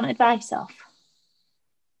advice of?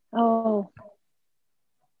 Oh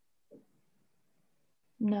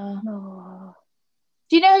No.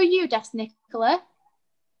 Do you know who you'd ask, Nicola?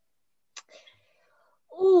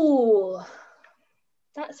 Ooh,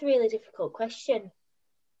 that's a really difficult question.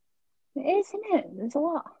 it is, isn't it? There's a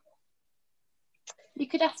lot. You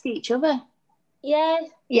could ask each other. Yeah.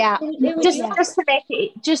 Yeah. Just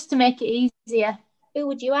to make it easier. Who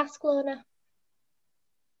would you ask, Lorna?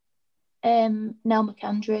 Nell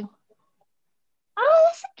McAndrew. Oh,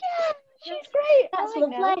 that's again. She's great. That's like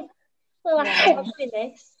lovely. Nell. Well, I have to do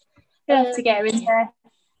this. You have to get her in there.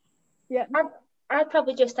 Yeah. I'd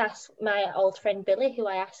probably just ask my old friend Billy, who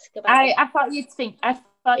I ask about. I thought you'd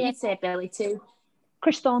say Billy too.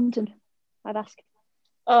 Chris Thornton, I'd ask.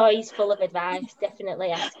 Oh, he's full of advice.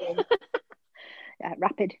 Definitely ask him. Yeah,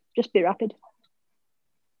 rapid. Just be rapid.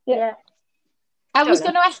 Yeah. I was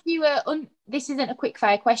going to ask you. This isn't a quick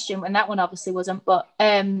fire question, when that one obviously wasn't. But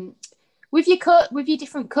with your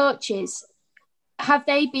different coaches, have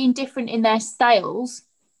they been different in their styles,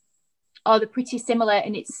 or they're pretty similar?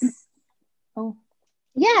 And it's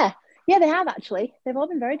Yeah, they have actually. They've all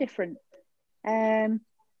been very different.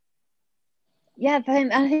 Yeah,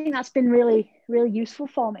 I think that's been really, really useful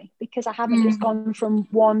for me, because I haven't just gone from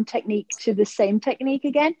one technique to the same technique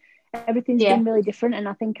again. Everything's been really different, and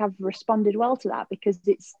I think I've responded well to that, because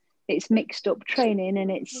it's mixed up training, and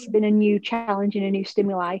it's been a new challenge and a new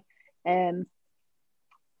stimuli. And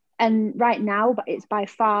right now, it's by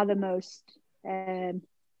far the most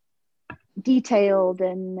detailed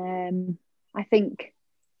and I think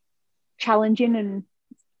challenging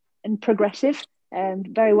and progressive,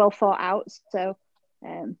 very well thought out. So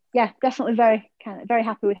definitely very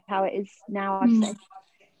happy with how it is now, I'd say.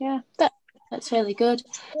 Yeah, that's really good.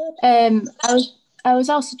 I was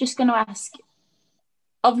also just going to ask,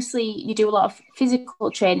 obviously you do a lot of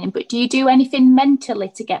physical training, but do you do anything mentally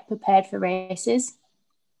to get prepared for races?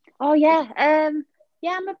 Oh yeah. I'm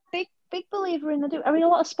a big believer in. I read a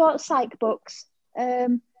lot of sports psych books,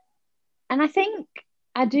 and I think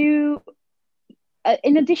I do.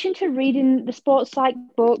 In addition to reading the sports psych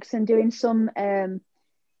books and doing some, a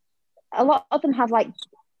lot of them have like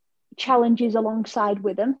challenges alongside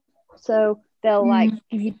with them. So they'll like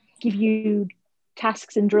give you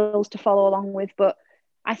tasks and drills to follow along with. But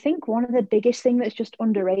I think one of the biggest thing that's just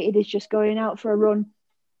underrated is just going out for a run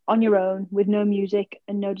on your own with no music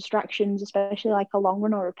and no distractions, especially like a long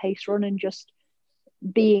run or a pace run, and just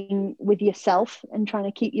being with yourself and trying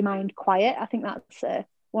to keep your mind quiet. I think that's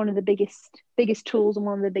one of the biggest tools, and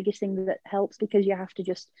one of the biggest things that helps, because you have to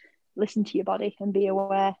just listen to your body and be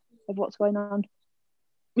aware of what's going on.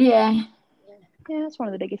 Yeah, that's one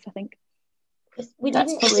of the biggest, I think. We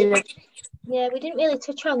didn't really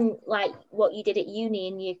touch on like what you did at uni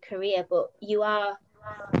in your career, but you are.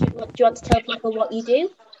 Do you want to tell people what you do?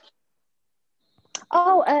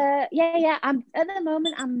 Oh, yeah. I'm at the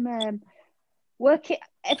moment. I'm working,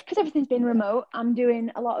 because everything's been remote. I'm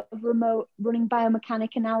doing a lot of remote running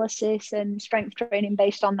biomechanic analysis and strength training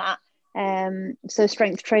based on that. So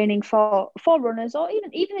strength training for runners, or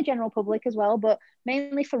even the general public as well, but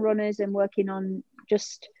mainly for runners, and working on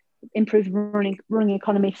just improved running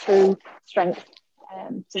economy through strength.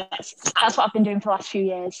 So that's what I've been doing for the last few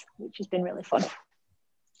years, which has been really fun.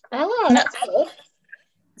 Oh, that's good.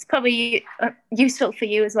 It's probably useful for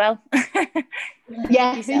you as well.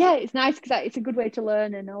 Yeah, it's nice, because it's a good way to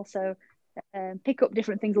learn, and also pick up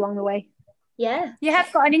different things along the way. Yeah. You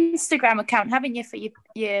have got an Instagram account, haven't you, for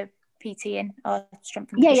your PTing or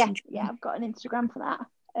strength and conditioning? Yeah, I've got an Instagram for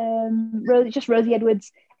that. Just Rosie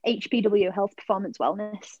Edwards, HPW, Health Performance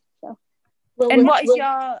Wellness. So. What is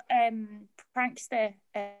your prankster?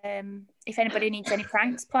 If anybody needs any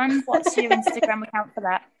pranks planned, what's your Instagram account for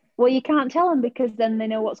that? Well, you can't tell them, because then they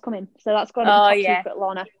know what's coming. So that's got to be top secret,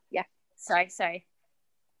 Lorna. Yeah. Sorry.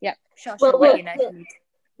 Yeah. Sure, let you know.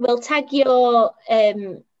 We'll tag your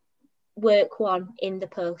work one in the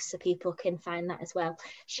post so people can find that as well.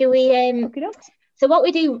 Shall we So what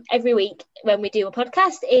we do every week when we do a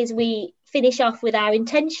podcast is we finish off with our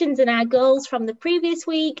intentions and our goals from the previous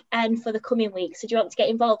week and for the coming week. So do you want to get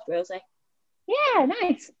involved, Rosie? Yeah,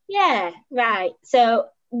 nice. Yeah, right. So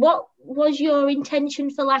what was your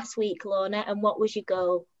intention for last week, Lorna, and what was your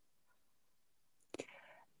goal?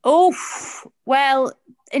 Oh, well,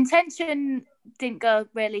 intention didn't go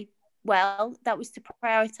really well. That was to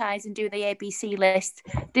prioritise and do the ABC list.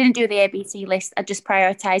 Didn't do the ABC list. I just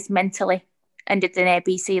prioritised mentally and did an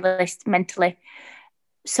ABC list mentally.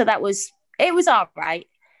 So it was all right.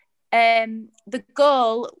 The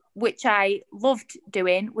goal, which I loved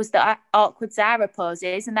doing, was the awkward Zara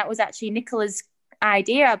poses, and that was actually Nicola's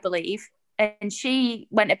idea, I believe. And she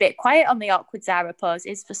went a bit quiet on the awkward Zara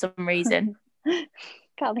poses for some reason.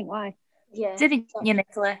 Can't think why. Yeah. Didn't you,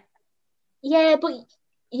 Nicola? Yeah, but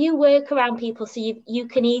you work around people, so you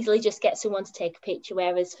can easily just get someone to take a picture,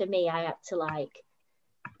 whereas for me, I had to like...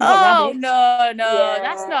 Oh, no,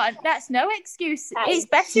 Yeah. that's no excuse. That It's is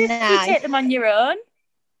better if you take them on your own.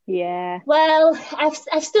 Yeah. Well,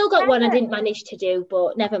 I've still got one I didn't manage to do,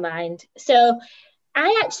 but never mind. So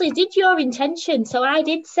I actually did your intention. So I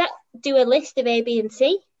did do a list of A, B, and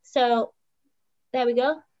C. So there we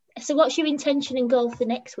go. So what's your intention and goal for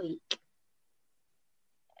next week?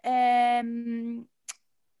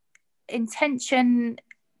 Intention,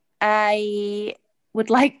 I would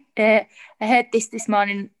like... I heard this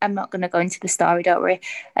morning. I'm not going to go into the story, don't worry.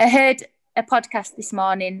 I heard a podcast this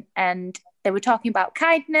morning and they were talking about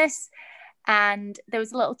kindness, and there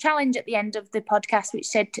was a little challenge at the end of the podcast which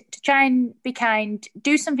said to try and be kind,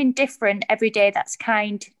 do something different every day that's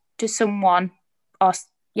kind to someone, or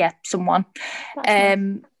someone. Nice.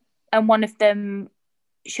 And one of them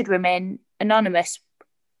should remain anonymous.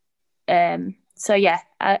 So yeah,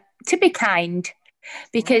 to be kind,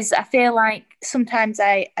 because I feel like sometimes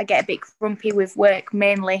I get a bit grumpy with work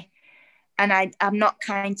mainly, and I'm not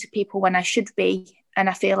kind to people when I should be, and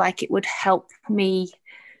I feel like it would help me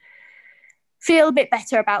feel a bit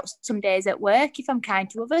better about some days at work if I'm kind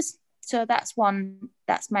to others. So that's my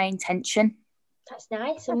intention. That's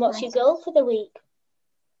nice. And what's your goal for the week?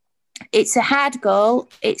 It's a hard goal.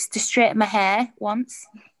 It's to straighten my hair once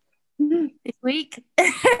this week.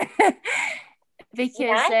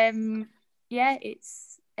 Because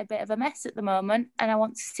it's a bit of a mess at the moment, and I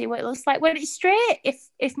want to see what it looks like when it's straight,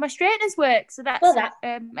 if my straighteners work. So that's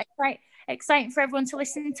exciting for everyone to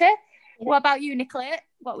listen to. Yeah. What about you, Nicola?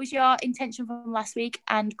 What was your intention from last week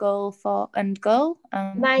and goal?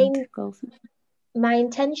 My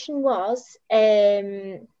intention was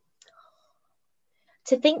to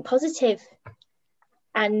think positive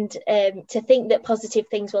and to think that positive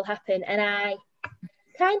things will happen, and I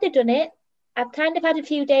kind of done it. I've kind of had a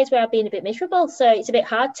few days where I've been a bit miserable, so it's a bit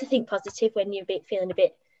hard to think positive when you're feeling a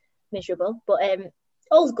bit miserable, but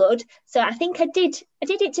all's good. So I think I did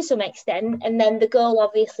it to some extent, and then the goal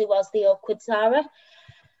obviously was the awkward Zara.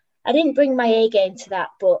 I didn't bring my A game to that,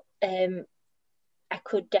 but I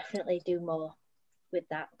could definitely do more with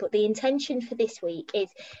that. But the intention for this week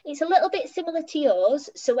is it's a little bit similar to yours.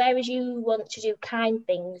 So whereas you want to do kind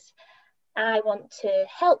things, I want to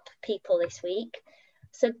help people this week.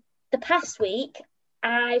 So the past week,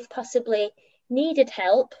 I've possibly needed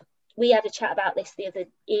help. We had a chat about this the other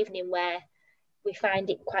evening where we find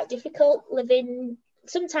it quite difficult living.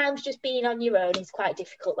 Sometimes just being on your own is quite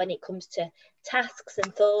difficult when it comes to tasks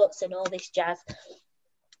and thoughts and all this jazz.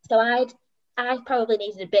 So I probably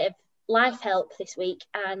needed a bit of life help this week,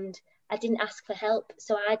 and I didn't ask for help.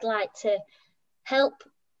 So I'd like to help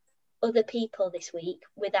other people this week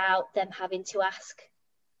without them having to ask,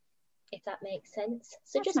 if that makes sense.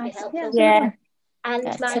 So that's just nice. be helpful. Yeah. And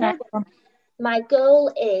my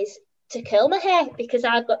goal is to curl my hair because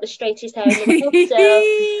I've got the straightest hair in the world.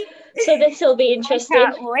 So this will be interesting.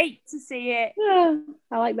 I can't wait to see it. Yeah,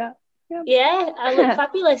 I like that. Yep. Yeah, I look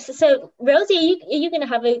fabulous. So Rosie, are you going to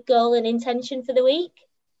have a goal and intention for the week?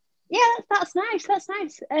 Yeah, that's nice. That's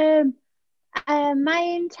nice. My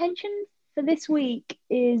intention for this week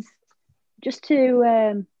is just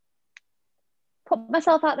to put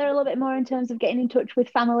myself out there a little bit more in terms of getting in touch with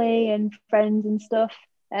family and friends and stuff.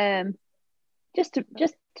 Just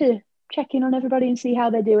to check in on everybody and see how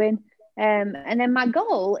they're doing. And then my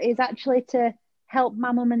goal is actually to help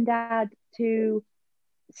my mum and dad to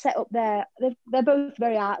set up they're both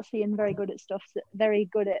very artsy and very good at stuff, very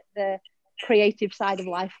good at the creative side of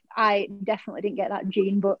life. I definitely didn't get that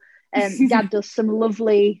gene, but Dad does some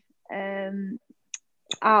lovely artwork.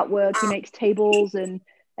 He makes tables and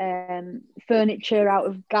furniture out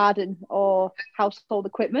of garden or household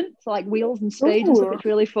equipment, so like wheels and spades and stuff. It's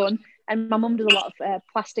really fun. And my mum does a lot of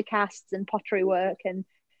plaster casts and pottery work, and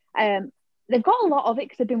they've got a lot of it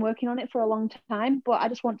because they've been working on it for a long time, but I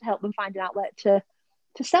just want to help them find an outlet to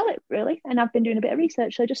sell it, really. And I've been doing a bit of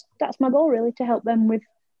research, so just that's my goal, really, to help them with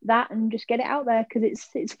that and just get it out there because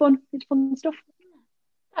it's fun. It's fun stuff.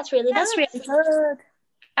 That's really That's nice. really good.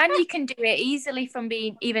 And you can do it easily from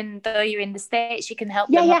being, even though you're in the States, you can help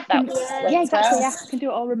Yeah, them yeah, up that way. yeah, exactly. Well. Yeah, I can do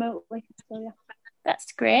it all remotely. So yeah,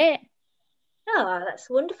 That's great. Oh, that's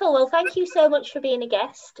wonderful. Well, thank you so much for being a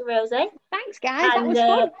guest, Rosie. thanks, guys. That And, was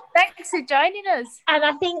fun. Thanks for joining us. And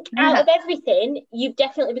I think out of everything, you've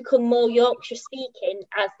definitely become more Yorkshire speaking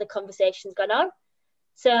as the conversation's gone on.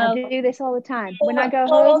 So I do this all the time. When I go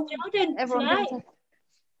home, everyone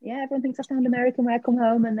thinks I sound American when I come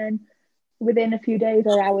home, and then within a few days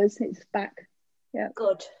or hours, it's back. Yeah.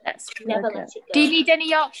 Good. That's Never let it go. Do you need any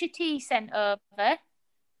Yorkshire tea sent over?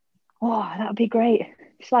 Oh, that'd be great.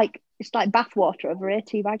 It's like bathwater over here,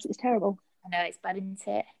 tea bags. It's terrible. I know, it's bad, isn't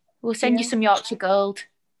it? We'll send you some Yorkshire Gold.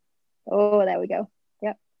 Oh, there we go.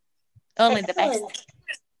 Yep. Only the best.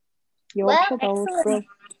 Yorkshire Gold. Speak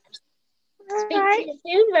to you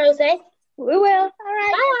soon, Rosie. We will. All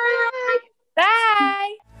right. Bye. Bye.